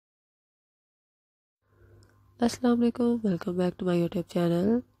Assalamu alaikum, welcome back to my YouTube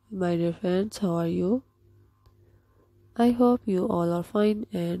channel. My dear friends, how are you? I hope you all are fine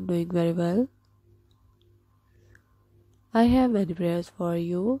and doing very well. I have many prayers for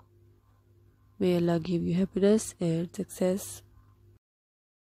you. May Allah give you happiness and success.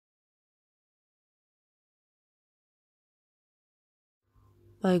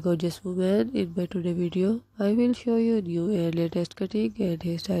 My gorgeous woman, in my today video, I will show you new and latest cutting and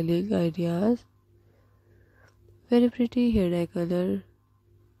hairstyling ideas. Very pretty hair dye color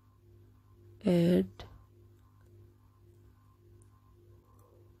and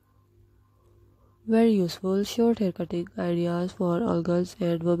very useful short hair cutting ideas for all girls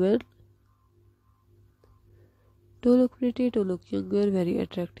and women. To look pretty, to look younger, very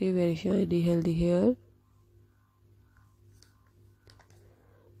attractive, very shiny, healthy hair.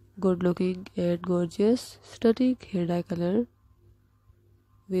 Good looking and gorgeous, stunning hair dye color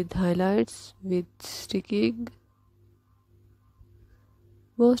with highlights, with sticking.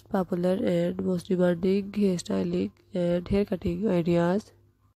 Most popular and most demanding hairstyling and hair cutting ideas.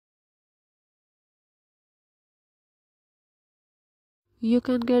 You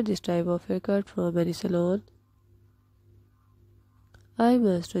can get this type of haircut from any salon. I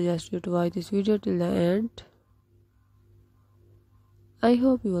must suggest you to watch this video till the end. I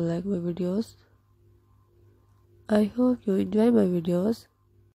hope you will like my videos. I hope you enjoy my videos.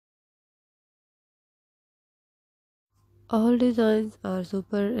 All designs are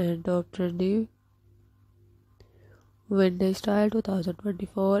super and top trendy. Winter style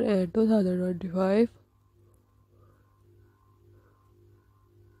 2024 and 2025.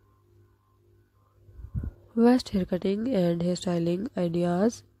 Best hair cutting and hairstyling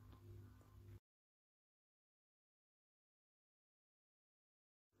ideas.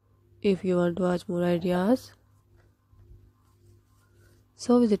 If you want to watch more ideas,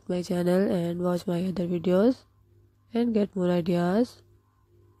 so visit my channel and watch my other videos and get more ideas.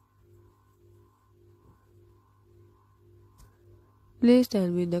 Please tell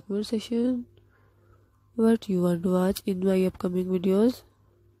me in the comment section what you want to watch in my upcoming videos.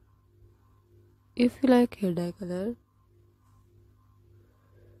 If you like hair dye color,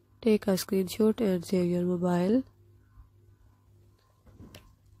 take a screenshot and save your mobile.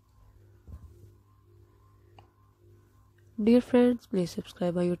 Dear friends, please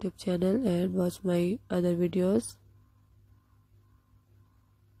subscribe my YouTube channel and watch my other videos.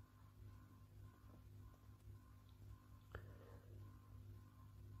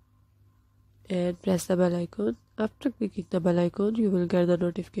 And press the bell icon. After clicking the bell icon, you will get the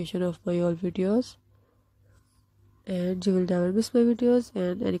notification of my all videos. And you will never miss my videos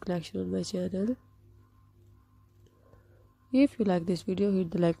and any collection on my channel. If you like this video,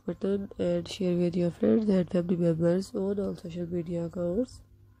 hit the like button and share with your friends and family members on all social media accounts.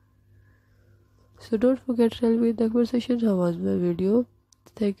 So don't forget to tell me in the comment section how was my video.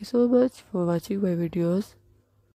 Thank you so much for watching my videos.